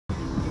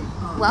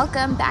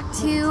Welcome back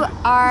to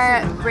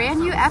our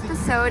brand new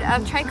episode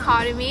of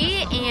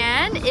Trichotomy,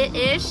 and it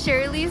is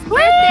Shirley's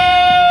birthday!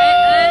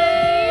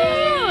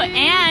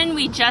 And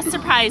we just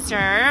surprised her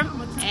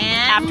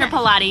after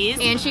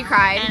Pilates. And she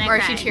cried, or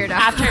she cheered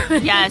up.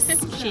 Yes,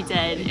 she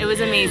did. It was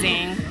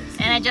amazing.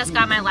 And I just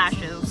got my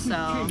lashes,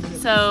 so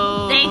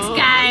thanks,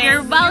 guys.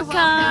 You're welcome.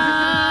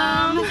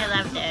 I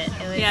loved it.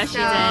 She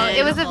did.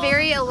 It was a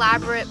very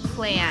elaborate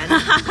plan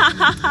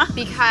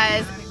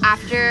because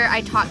after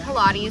I taught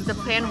Pilates, the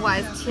plan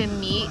was to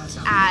meet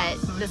at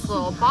this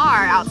little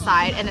bar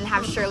outside and then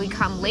have Shirley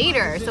come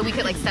later so we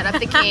could like set up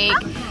the cake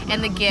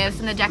and the gifts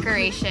and the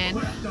decoration.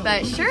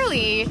 But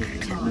Shirley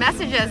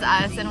messages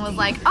us and was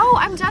like, "Oh,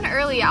 I'm done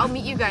early. I'll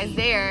meet you guys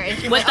there."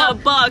 And with a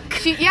book.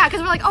 Because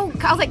we're like, "Oh,"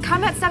 I was like,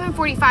 "Come at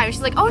 7:45." And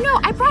she's like, "Oh no,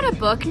 I brought a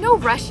book. No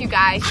rush, you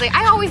guys." She's like,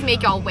 "I always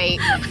make y'all wait."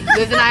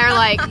 Liz and I are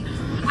like.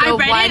 I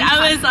read it,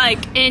 I was like,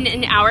 in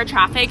an hour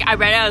traffic, I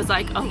read it, I was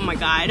like, oh my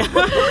god.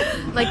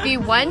 Like the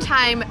one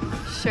time,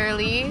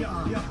 Shirley,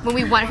 when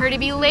we want her to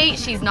be late,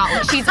 she's not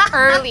late. She's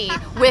early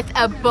with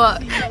a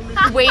book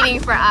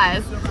waiting for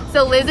us.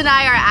 So Liz and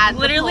I are at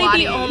literally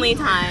the only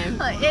time.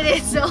 It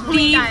is the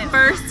only time.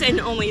 First and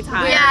only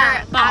time.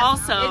 Yeah, but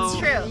also it's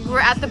true.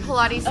 We're at the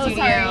Pilates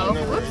studio.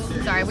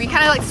 Whoops, sorry. We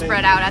kind of like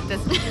spread out at this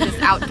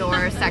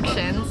outdoor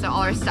section, so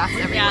all our stuff's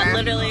everywhere. Yeah,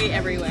 literally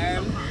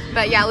everywhere.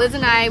 But yeah, Liz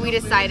and I, we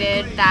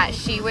decided that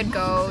she would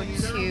go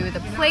to the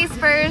place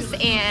first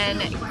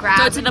and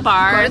go to the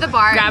bar,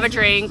 grab a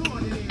drink,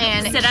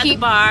 and sit at the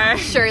bar.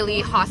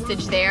 Shirley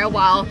hostage there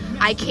while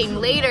I came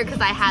later because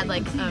I had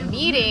like a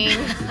meeting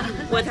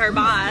with her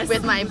boss,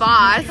 with my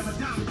boss,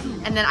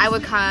 and then I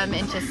would come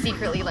and just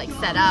secretly like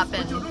set up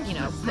and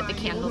put the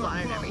candles on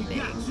and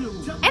everything,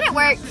 and it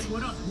worked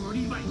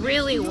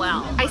really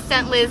well. I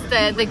sent Liz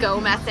the go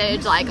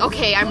message like,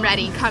 "Okay, I'm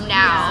ready. Come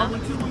now."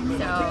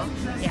 So.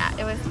 Yeah,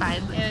 it was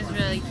fun. It was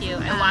really cute.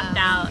 I walked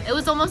out. It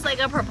was almost like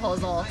a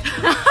proposal.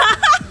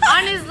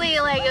 Honestly,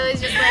 like it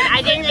was just like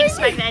I didn't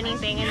expect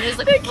anything, and there's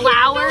like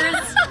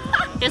flowers.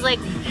 There's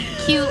like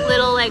cute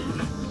little like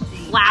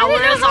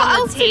flowers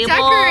on the table,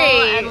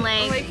 and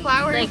like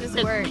flowers. Like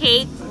the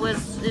cake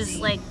was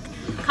like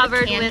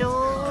covered with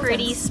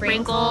pretty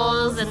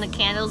sprinkles, and the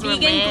candles were lit.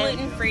 Vegan,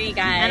 gluten-free,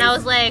 guys. And I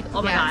was like,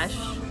 oh my gosh,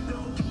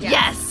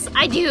 yes,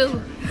 I do.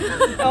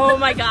 Oh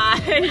my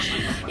gosh.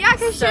 Yeah,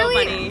 because so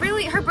Shirley,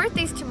 really, her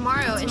birthday's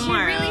tomorrow, and she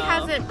really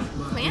hasn't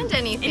planned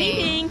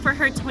anything for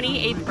her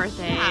 28th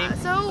birthday,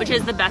 so, which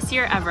is the best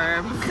year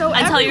ever. So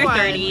until you're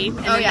 30, and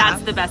then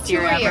that's the best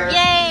year ever.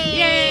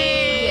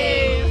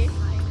 Yay!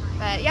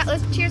 But yeah,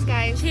 let's cheers,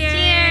 guys.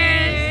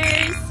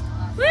 Cheers!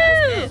 Woo!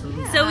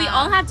 Yeah. So we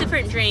all have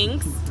different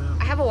drinks.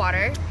 I have a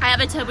water. I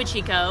have a Topo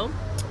Chico.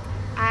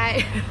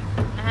 I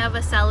have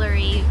a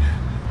celery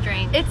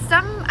drink. It's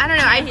some, I don't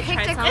know, I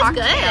picked a cocktail. It's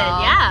good,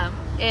 yeah.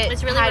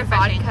 It's really had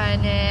refreshing. Vodka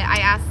in it. I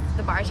asked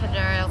the bartender,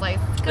 I was like,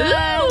 good.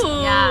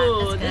 Ooh, yeah,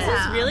 it's good. This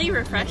is really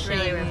refreshing.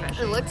 It's really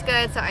refreshing. It looked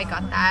good, so I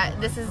got that.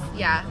 This is,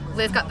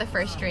 Liz got the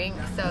first drink,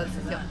 so this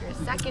is your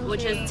second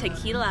which drink. Is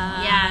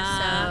tequila.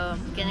 Yeah,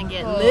 so gonna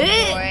get lit.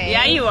 Boy.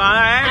 Yeah, you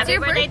are. Happy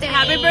birthday.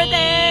 Happy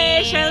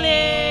birthday, Shirley.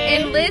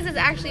 And Liz is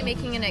actually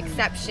making an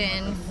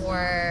exception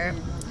for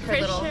her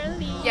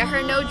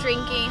her no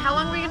drinking. How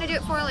long are we gonna do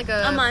it for? Like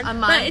a month.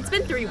 But it's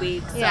been 3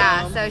 weeks. So.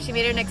 Yeah, so she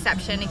made an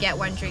exception to get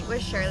one drink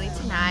with Shirley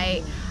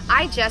tonight.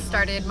 I just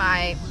started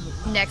my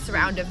next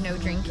round of no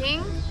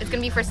drinking. It's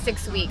gonna be for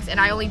 6 weeks, and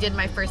I only did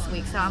my first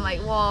week, so I'm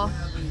like, well,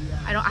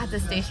 I don't have to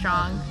stay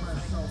strong.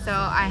 So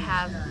I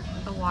have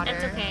a water.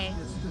 That's okay.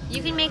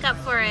 You can make up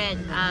for it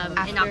in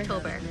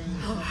October.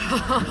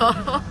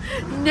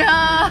 No.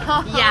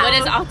 Yeah. What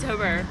is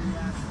October?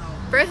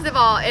 First of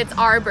all, it's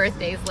our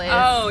birthdays, Liz.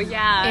 Oh,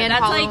 yeah. And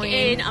that's Halloween. like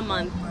in a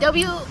month.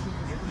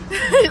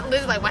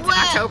 Liz is like, what's in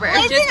October?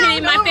 Just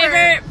kidding.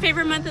 My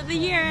favorite month of the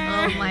year.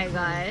 Oh my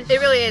gosh. It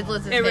really is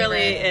Liz's favorite. It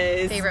really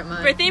is. Favorite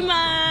month. Birthday month.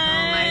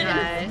 Oh my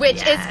gosh.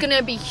 Which is going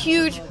to be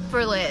huge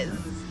for Liz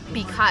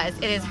because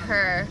it is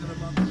her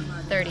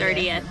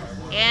 30th.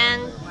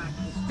 And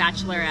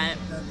bachelorette.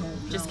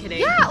 Just kidding.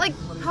 Yeah, like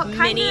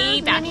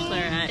mini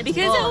bachelorette.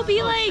 Because it will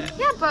be like...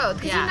 Yeah, both.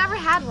 Because you never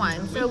had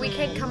one. So we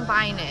could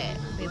combine it.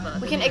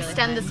 We can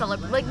extend the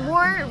celebration. Like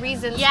more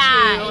reasons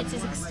to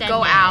just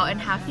go out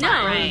and have fun.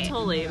 No, right?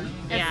 totally.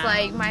 It's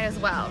like, might as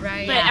well,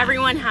 right? But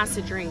everyone has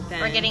to drink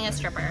then. We're getting a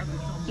stripper.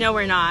 No,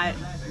 we're not.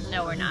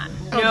 No, we're not.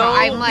 Oh, no, girl,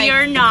 I'm like we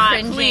are not.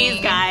 Cringing.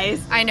 Please,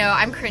 guys. I know,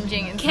 I'm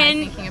cringing and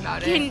thinking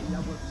about it.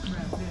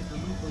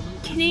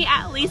 Can he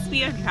at least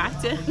be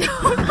attractive?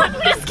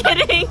 I'm just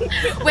kidding.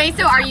 Wait,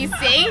 so are you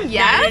saying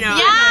yes? No.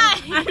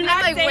 Yeah. I'm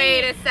not like, saying,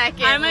 wait a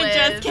second, I'm Liz.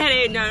 just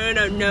kidding.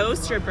 No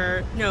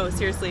stripper. No,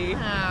 seriously. Oh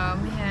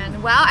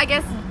man. Well, I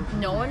guess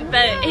no one.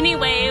 But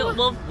anyway,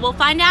 we'll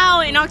find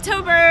out in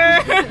October.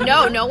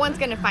 No one's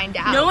gonna find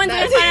out. No one's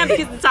gonna find out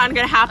because it's not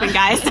gonna happen,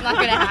 guys. It's not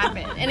gonna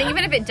happen. And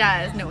even if it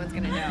does, no one's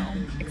gonna know.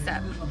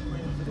 Except,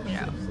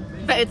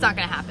 but it's not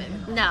gonna happen.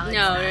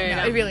 No,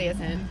 it really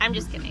isn't. I'm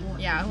just kidding.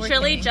 Yeah,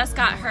 Shirley kidding. just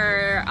got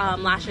her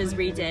lashes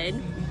redid.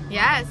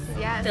 Yes.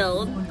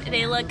 filled.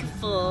 They look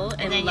full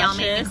and then y'all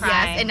made me luscious. cry.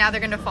 Yes, and now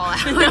they're gonna fall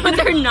out. No,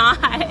 they're not.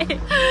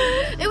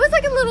 It was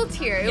like a little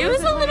tear. It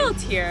was a wasn't little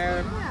like-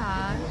 tear.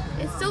 Yeah.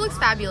 It still looks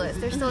fabulous.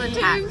 They're still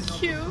intact.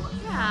 Cute.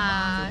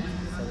 Yeah.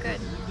 So good.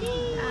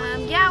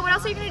 Yeah. What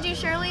else are you gonna do,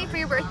 Shirley, for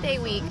your birthday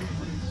week?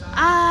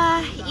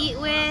 Eat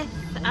with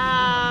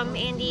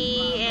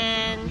Andy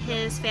and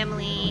his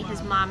family.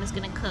 His mom is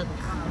gonna cook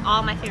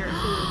all my favorite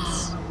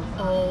foods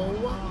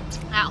Oh.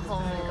 at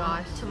home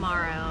gosh.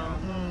 tomorrow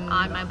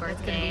on my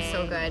birthday. It's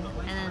gonna be so good.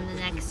 And then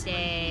the next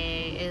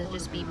day it'll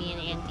just be me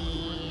and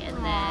Andy, and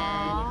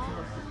then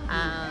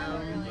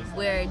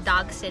we're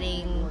dog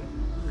sitting,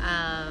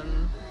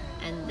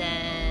 and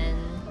then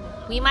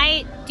we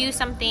might do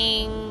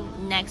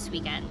something next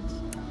weekend.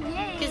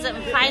 Because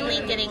I'm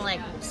finally getting like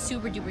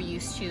super duper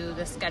used to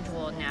the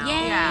schedule now.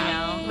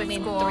 Yeah. You know, With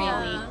in school. 3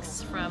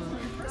 weeks from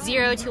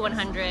 0 to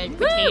 100,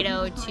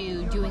 potato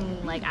to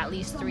doing like at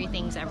least 3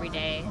 things every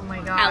day. Oh my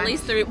god. At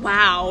least 3.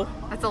 Wow.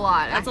 That's a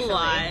lot. That's a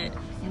lot.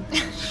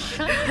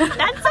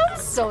 That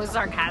sounds so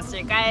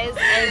sarcastic, guys,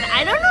 and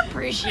I don't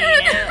appreciate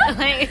it.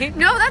 Like,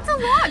 No, that's a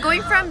lot.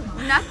 Going from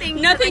nothing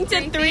To like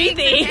 3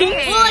 things. a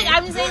day. well, like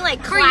I'm saying,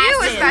 like For classes.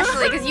 you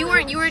especially, because you were,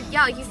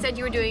 yeah, like you said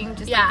you were doing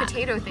just like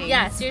potato things.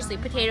 Yeah, seriously,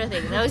 potato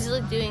things. I was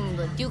like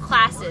do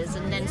classes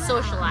and then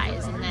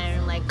socialize and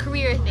then like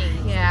career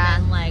things. Yeah.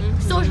 And then like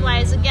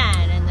socialize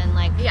again and then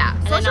like Yeah,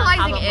 and then on top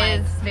socializing of, like,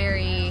 is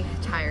very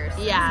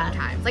tiresome Yeah.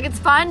 sometimes. Like it's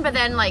fun, but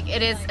then like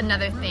it is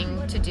another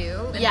thing to do.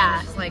 And then Yeah.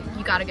 it's just like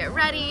you gotta get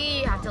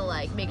ready. You have to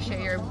like make sure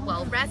you're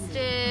well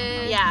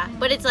rested. Yeah,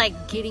 but it's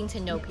like getting to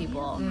know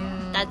people.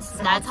 That's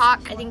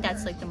talk. I think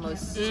that's like the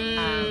most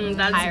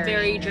That's tiring,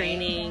 very right?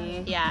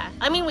 draining. Yeah,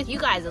 I mean with you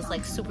guys it's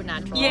like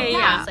supernatural.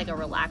 Yeah. It's like a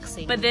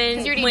relaxing. But then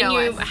 'Cause you already when know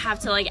you us. have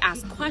to like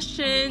ask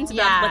questions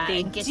Yeah, about what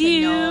they and get to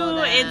do, know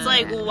them. it's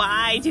like,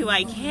 why do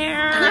I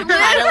care? and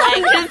try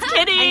to like Just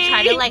kidding. and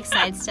try to like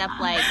sidestep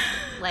like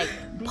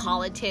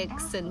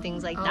politics and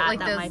things like that. like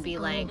that those- might be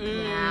like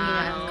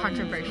Yeah,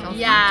 controversial.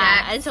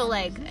 yeah,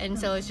 subjects. and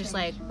so it's just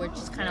like we're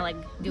just kind of like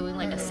doing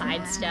like a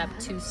sidestep,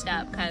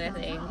 2-step kind of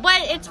thing.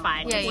 But it's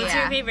fine. Yeah, What's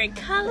your favorite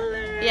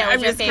color? Yeah, I'm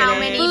what's your just favorite How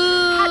many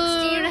kidding.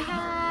 pets do you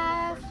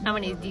have? How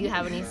many do you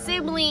have? Any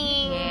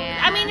siblings?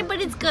 Yeah. I mean,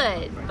 but it's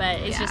good. But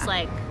it's Yeah. just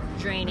like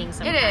draining It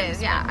sometimes.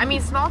 is, yeah. I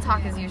mean, small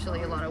talk is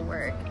usually a lot of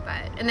work,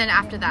 and then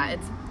after that,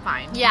 it's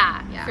fine.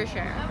 Yeah, Yeah. for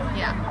sure.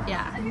 Yeah.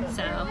 Yeah.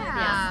 So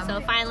Yeah. so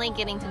finally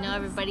getting to know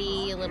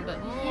everybody a little bit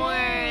more,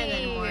 and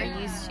then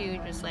more used to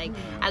just like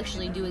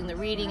actually doing the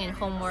reading and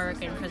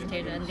homework and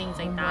presentation and things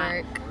like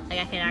Homework. that. Like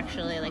I can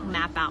actually like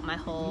map out my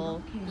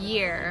whole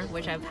year,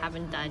 which I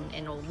haven't done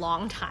in a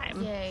long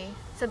time. Yay.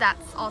 So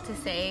that's all to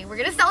say. We're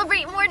gonna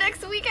celebrate more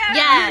next weekend.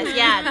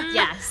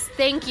 Yes.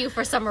 Thank you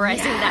for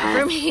summarizing that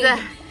for me.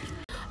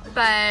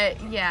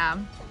 But yeah.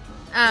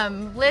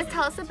 Liz,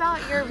 tell us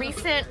about your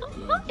recent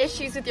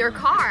issues with your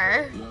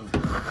car.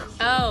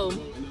 Oh,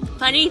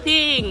 funny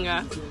thing.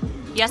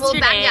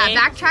 Yesterday,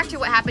 Backtrack to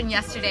what happened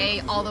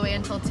yesterday all the way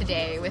until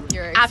today with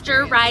your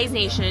after experience. Rise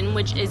Nation,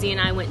 which Izzy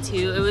and I went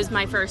to, it was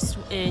my first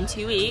in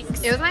 2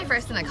 weeks. It was my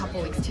first in a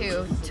couple weeks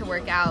too to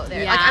work out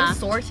there. Yeah. Like I'm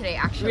sore today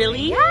actually.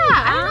 Really? Yeah,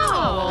 I don't know.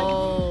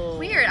 Oh. Like,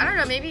 weird. I don't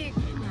know. Maybe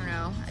I don't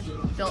know.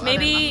 I built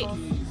Maybe,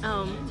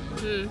 other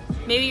muscles.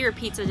 maybe your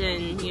pizza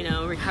didn't,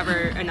 recover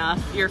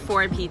enough. Your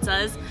 4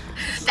 pizzas.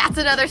 That's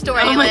another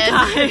story. Oh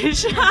my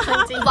Liz.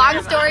 gosh.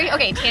 Long story.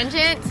 Okay,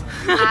 tangent.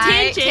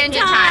 Tangent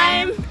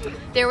time.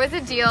 There was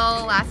a deal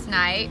last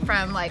night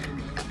from like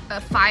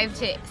 5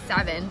 to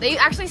 7. They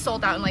actually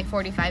sold out in like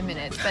 45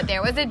 minutes, but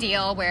there was a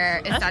deal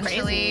where That's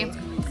essentially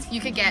you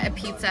could get a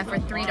pizza for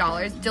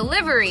 $3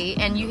 delivery,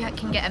 and you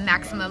can get a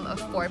maximum of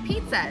 4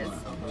 pizzas.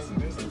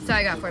 So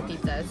I got 4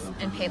 pizzas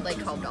and paid like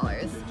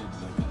 $12.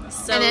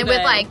 So and then good.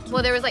 with like,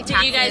 well, there was like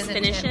Did you guys taxes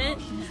and finish tip.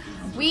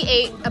 it? We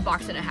ate a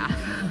box and a half.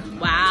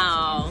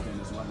 Wow.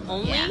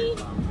 Only? Yeah.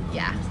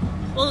 Yeah.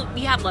 Well,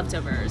 we have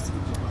leftovers.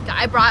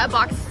 I brought a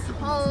box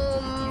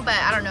home, but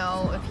I don't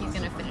know if he's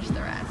gonna finish the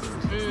rest.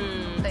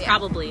 But yeah.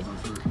 Probably.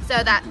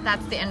 So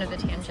that's the end of the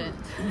tangent.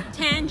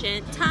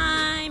 Tangent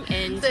time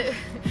and So,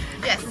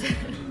 yes.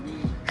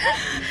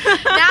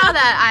 Now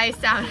that I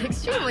sound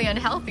extremely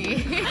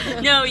unhealthy.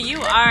 no, you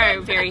are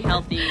very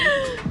healthy.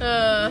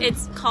 Uh,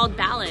 It's called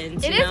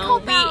balance. It you is know?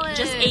 called We balance.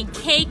 just ate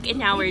cake and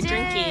now we're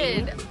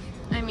drinking. did.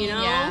 I mean, You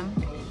know? yeah.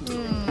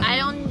 I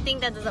don't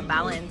think that there's a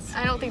balance.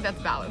 I don't think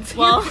that's balanced.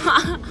 Well,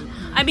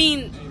 I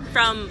mean,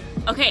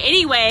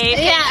 anyway.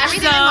 yeah,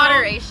 everything so, in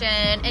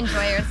moderation.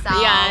 Enjoy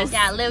yourself. Yes.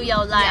 Yeah, live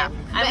your life. Yeah.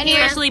 I'm But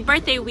here. Especially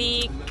birthday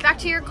week. Back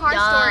to your car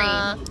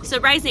Duh. story. So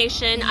Rise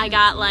Nation, I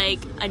got like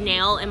a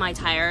nail in my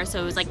tire,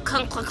 so it was like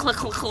clunk, clunk, clunk,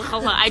 clunk, clunk,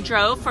 clunk. I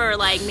drove for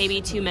like maybe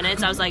 2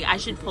 minutes. I was like, I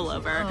should pull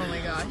over. Oh my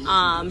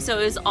gosh. So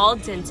it was all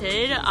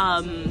dented,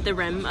 the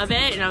rim of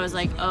it, and I was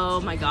like,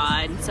 oh my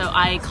god. So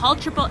I called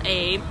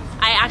AAA.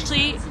 I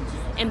actually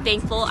am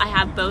thankful I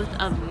have both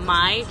of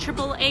my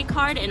AAA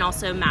card and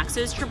also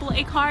Max's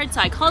AAA card.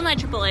 So I called my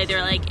AAA.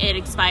 They're like, it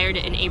expired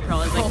in April.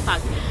 I was like,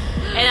 fuck.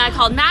 And I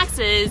called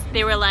Max's.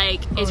 They were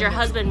like, is your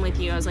husband with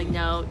you? I was like,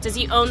 no. Does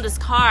he own this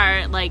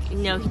car? Like,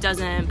 no, he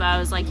doesn't. But I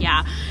was like,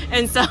 yeah.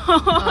 And so,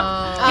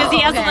 because he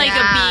has like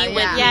a B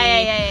with me.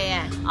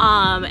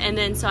 Yeah. And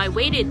then so I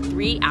waited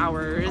 3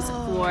 hours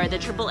for the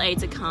AAA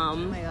to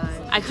come. Oh my God.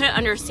 I couldn't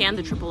understand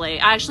the AAA.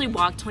 I actually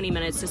walked 20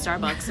 minutes to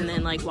Starbucks and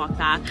then like walked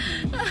back.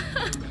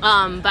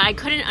 But I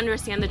couldn't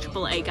understand the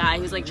AAA guy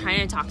who was like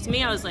trying to talk to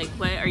me. I was like,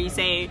 what are you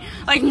saying?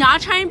 Like,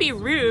 not trying to be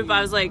rude, but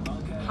I was like,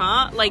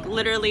 huh? Like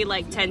literally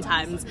like 10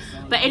 times.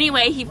 But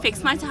anyway, he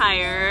fixed my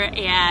tire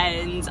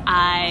and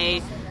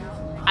I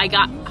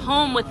got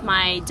home with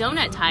my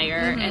donut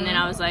tire and then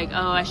I was like,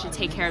 oh, I should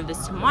take care of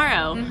this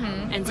tomorrow.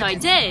 And so I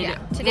did,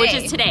 which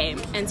is today.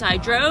 And so I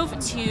drove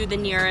to the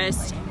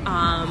nearest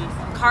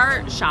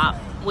car shop,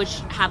 which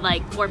had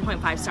like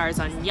 4.5 stars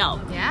on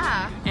Yelp.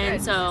 Yeah.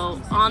 And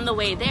so on the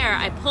way there,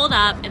 I pulled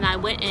up and I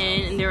went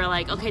in and they were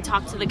like, okay,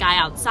 talk to the guy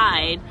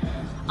outside.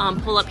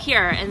 Pull up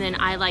here. And then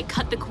I like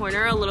cut the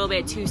corner a little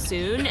bit too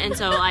soon. And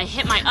so I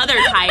hit my other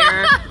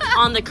tire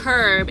on the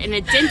curb and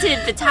it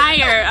dented the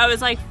tire. I was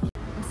like,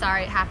 I'm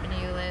sorry it happened to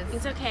you, Liz.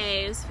 it's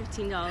okay. It was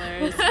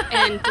 $15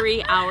 and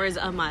 3 hours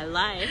of my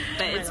life.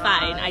 But it's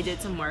fine. I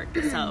did some work,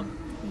 so.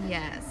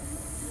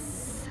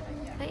 Yes.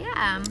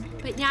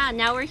 But yeah.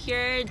 Now we're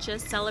here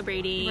just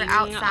celebrating. We're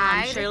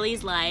outside.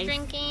 Shirley's life.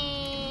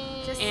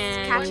 Drinking. Just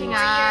And catching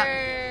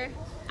up.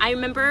 I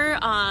remember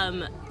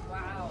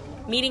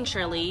meeting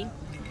Shirley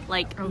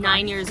like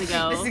 9 years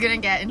ago. This is gonna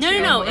get into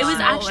No. It was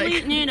emotional,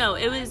 actually like- no.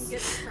 It was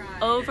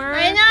over.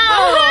 I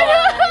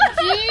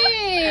know.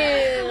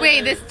 Jeez.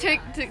 Wait, this took.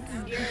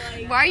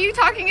 Why are you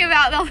talking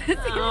about all this?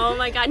 Oh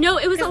my god. No,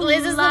 it was 'Cause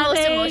Liz is the most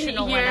 11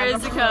 emotional one years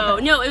of them. ago.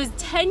 No, it was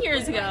 10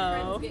 years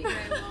ago.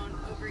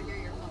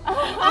 No,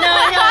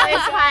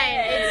 it's fine.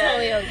 It's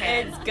totally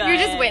okay. It's good. You're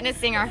just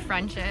witnessing our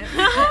friendship.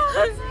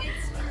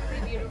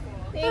 Thank you.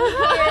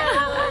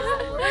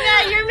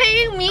 Yeah, you're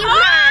making me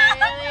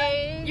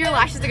cry. Your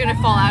lashes are gonna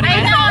fall out I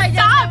again. know. I just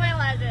got my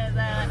lashes.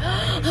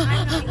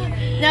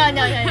 No.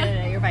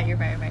 You're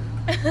fine.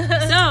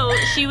 So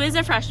she was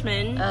a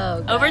freshman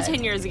Oh, God. over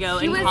 10 years ago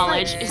in was,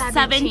 college. like,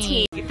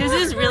 17. This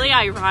is really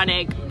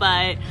ironic,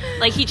 but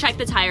like he checked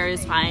the tire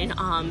is fine.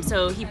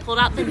 So he pulled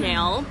out the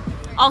nail.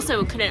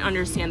 Also couldn't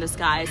understand this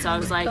guy, so I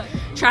was like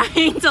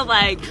trying to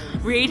like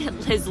read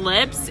his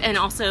lips and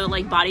also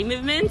like body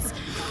movements.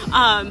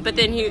 But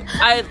then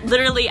I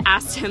literally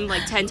asked him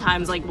like 10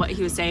 times like what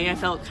he was saying. I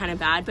felt kind of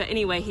bad, but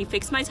anyway, he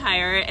fixed my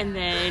tire and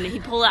then he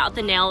pulled out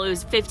the nail. It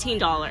was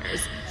 $15.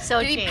 So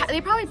They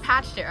cheap. probably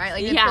patched it, right?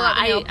 Like they Yeah, pull out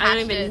the nail, I don't patched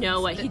even it.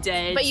 know what he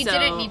did. But you so-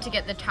 didn't need to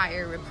get the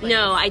tire replaced.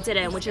 No, I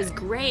didn't, which is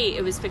great.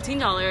 It was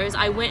 $15.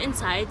 I went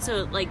inside,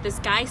 so like this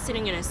guy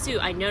sitting in a suit,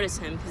 I noticed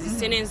him because he's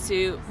sitting in a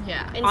suit.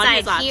 Yeah. on Inside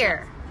his laptop.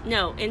 here.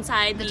 No,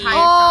 inside the tire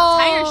shop.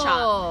 tire Oh.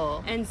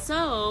 shop. And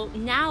so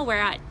now we're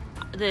at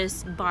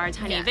this bar,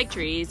 Tiny Yes.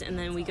 Victories, and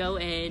then we go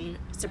in,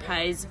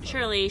 surprise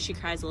Shirley, she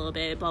cries a little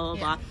bit, blah, blah,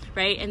 blah,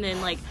 right? And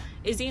then like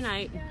Izzy and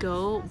I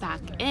go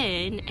back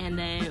in, and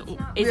then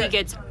Izzy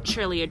gets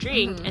Shirley a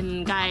drink,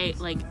 and the guy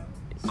like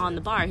on the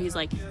bar, he's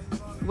like,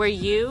 were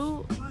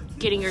you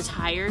getting your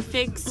tire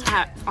fixed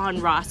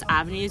on Ross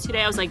Avenue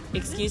today? I was like,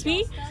 excuse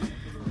me?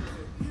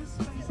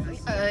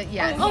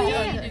 Yes.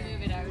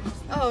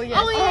 Oh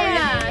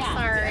yeah.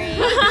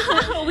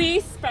 Sorry. We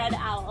spread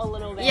out a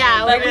little bit.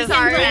 Yeah, but we're we just can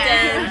sorry.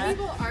 pretend.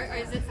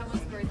 Is it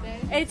someone's birthday?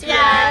 It's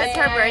Yeah, It's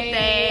her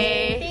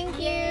birthday. Thank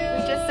We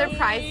you. just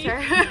surprised her.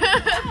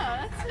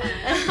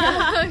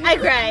 I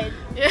cried.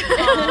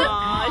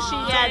 Aw, she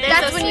Yeah, did. they're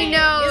That's so when you sweet.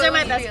 know. These are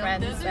my you best feel-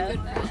 friends.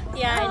 So.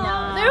 Yeah, I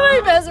know.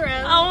 They're my best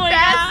friends. Oh my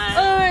god.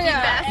 Oh my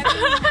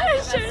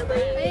god.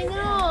 Shirley. I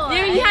know.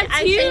 There, you had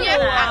I two. shouldn't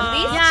have at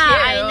least Yeah, two.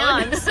 I know.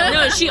 I'm so.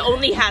 No, she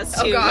only has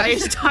two. Oh, gosh. What are you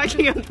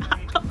talking about?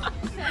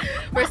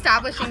 We're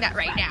establishing that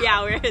right now.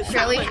 Yeah, we're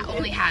Shirley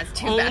only has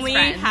two only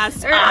best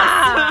friends. has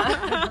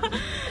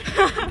us.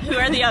 Who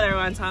are the other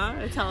ones, huh?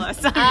 Tell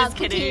us. I'm just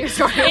kidding.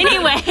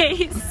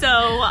 Anyway,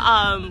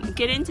 so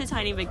get into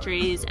Tiny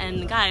Victories,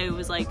 and the guy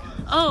was like,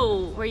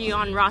 "Oh, were you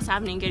on Ross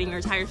Avenue getting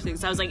your tires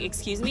fixed?" I was like,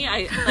 "Excuse me."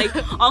 I like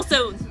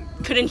also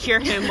couldn't hear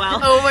him well.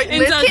 Oh, wait, and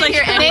Liz so I was can't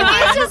like, hear Maybe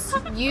anything. it's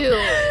just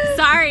you.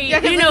 Sorry, Yeah,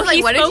 'cause you know, Liz was like,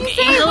 he "What did spoke you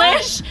say?"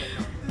 English.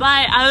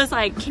 But I was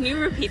like, can you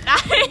repeat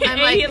that? I'm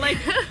And he, like-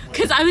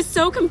 because I was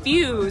so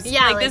confused.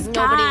 Yeah, like like, this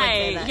nobody would guy.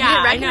 say that. You Yeah, didn't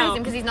I recognize know. him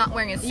because he's not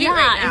wearing a suit Yeah,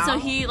 right now. and so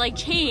he like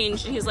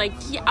changed. He was like,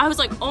 yeah. I was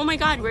like, oh my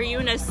god, were you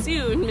in a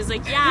suit? And he was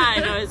like, yeah.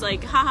 And I was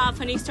like, haha,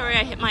 funny story.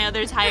 I hit my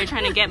other tire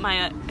trying to get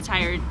my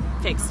tire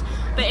fixed.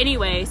 But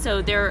anyway,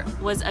 so there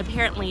was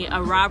apparently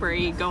a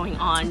robbery going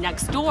on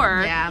next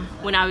door Yeah.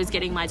 when I was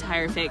getting my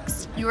tire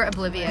fixed. You were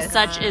oblivious.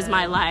 Such is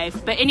my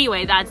life. But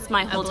anyway, that's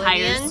my whole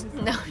Oblivion?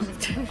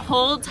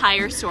 No.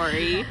 tire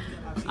story.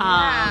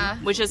 Yeah.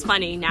 Which is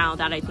funny now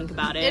that I think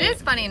about it. It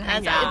is funny in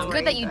hindsight. Yeah. It's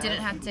good that you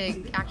didn't have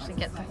to actually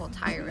get the whole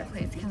tire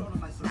replaced because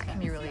that can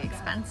be really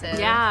expensive.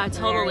 Yeah,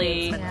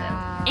 totally.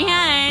 Yeah.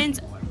 And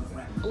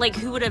like,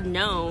 who would have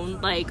known?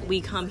 Like,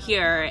 we come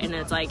here and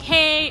it's like,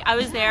 hey, I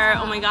was there.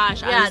 Oh my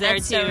gosh, I Yeah, was there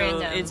that's too. so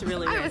random. It's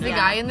really I random. was the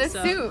guy in the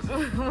So-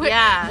 suit.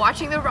 Yeah.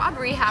 Watching the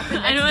robbery happen.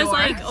 And it next was door.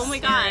 like, oh my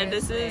god,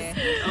 this is,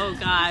 Seriously. oh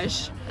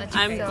gosh. That's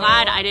I'm so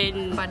glad I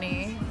didn't,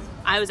 funny.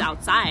 I was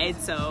outside,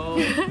 so,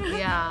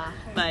 Yeah.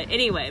 but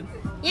anyway.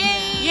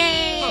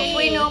 Yay!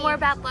 Hopefully no more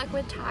bad luck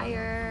with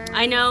tires.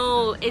 I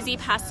know Izzy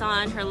passed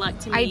on her luck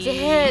to me. I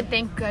did,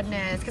 thank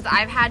goodness, because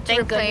I've had to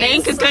Thank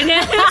replace. Thank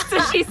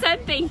goodness. She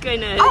said thank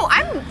goodness. Oh,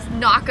 I'm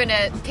not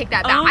gonna take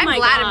that back. Oh I'm my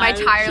glad gosh.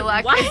 of my tire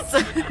luck.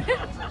 What?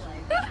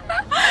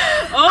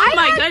 Oh I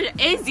my had-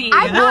 goodness, Izzy.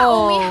 I not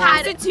only Pass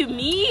had it to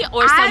me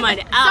or someone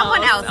else.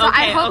 Someone else. So I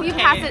Okay, hope you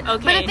okay, pass it.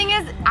 Okay. But the thing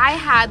is, I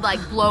had like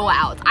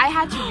blowouts. I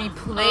had to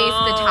replace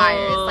the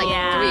tires like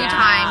yeah. 3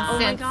 times Oh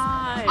my since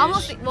gosh.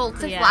 almost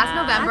since Yeah. last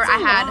November. That's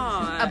I a had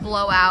lot. a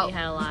blowout, We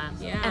had a lot.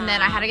 Yeah. and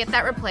then I had to get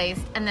that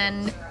replaced, and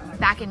then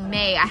back in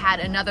May I had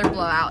another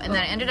blowout, and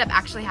then I ended up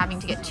actually having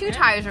to get 2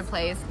 tires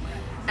replaced.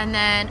 And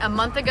then a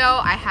month ago,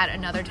 I had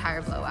another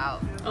tire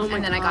blowout, Oh my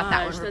and then I got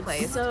that one gosh,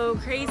 replaced. That's so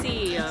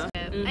crazy.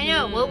 I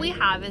know what we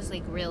have is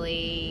like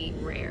really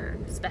rare,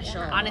 special.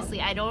 Yeah. Honestly,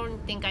 I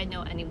don't think I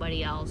know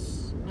anybody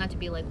else. Not to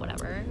be like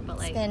whatever, but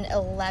like It's been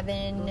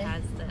 11 who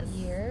has this?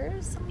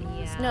 years. Almost?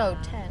 Yeah. No,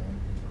 10.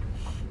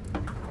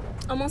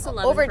 Almost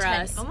 11 Over for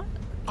 10. us. Almost?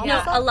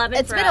 No, 11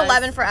 It's for been us.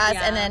 11 for us,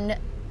 Yeah. and then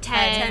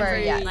 10 for, for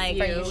yeah, like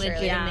for you, legitimate.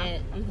 Shirley. Yeah.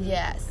 Mhm.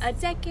 Yes. A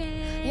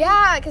decade.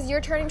 Yeah, because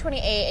you're turning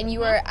 28, and you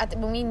were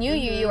when we knew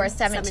you were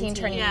 17, 17.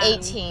 turning Yeah.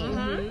 18.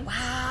 Mhm.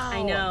 Wow.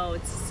 I know,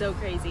 it's so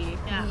crazy.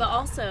 Yeah. But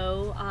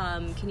also,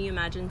 can you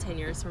imagine 10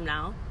 years from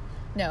now?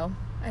 No,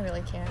 I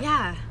really can't.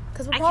 Yeah,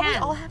 Because we'll I probably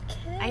can. all have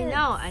kids. I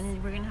know,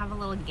 and we're gonna have a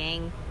little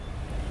gang.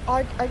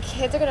 Our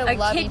kids are gonna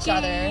love kid each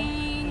other.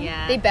 gang.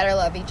 Yeah, They better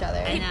love each other.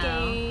 I Kid know.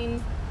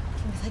 gang.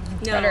 Like, you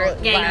No, better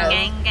gang, love.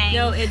 gang, gang.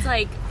 No, it's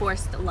like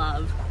forced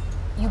love.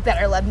 You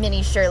better love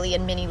Minnie Shirley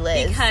and Minnie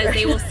Liz. Because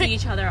they will see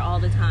each other all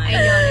the time. I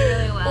know they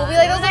really will. We'll be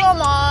like those little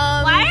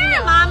moms. Why you are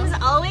know, moms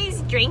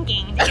always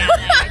drinking together?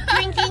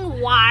 Drinking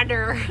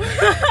water.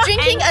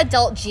 drinking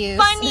adult juice?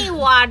 Funny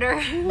water.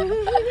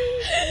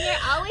 You're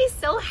always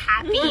so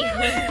happy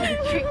when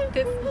you drink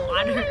this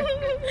water.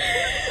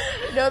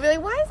 No, I'll be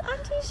like, why is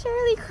Auntie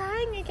Shirley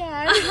crying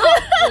again?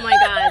 Oh my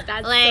god,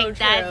 that's Like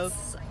so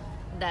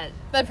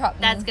true.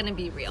 that's gonna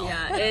be real.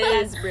 Yeah,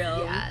 it is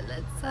real. Yeah,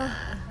 that's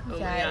Oh my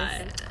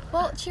Guys. god.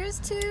 Well, cheers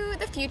to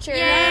the future.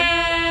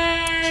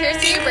 Yay!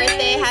 Cheers to your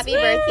birthday. Happy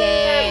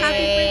birthday.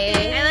 Happy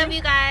birthday. I love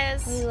you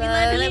guys. We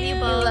love love you.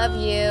 both. We love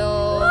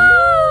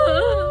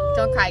you.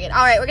 Don't cry again.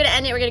 All right, we're going to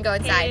end it. We're going to go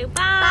inside. Okay,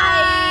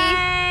 bye.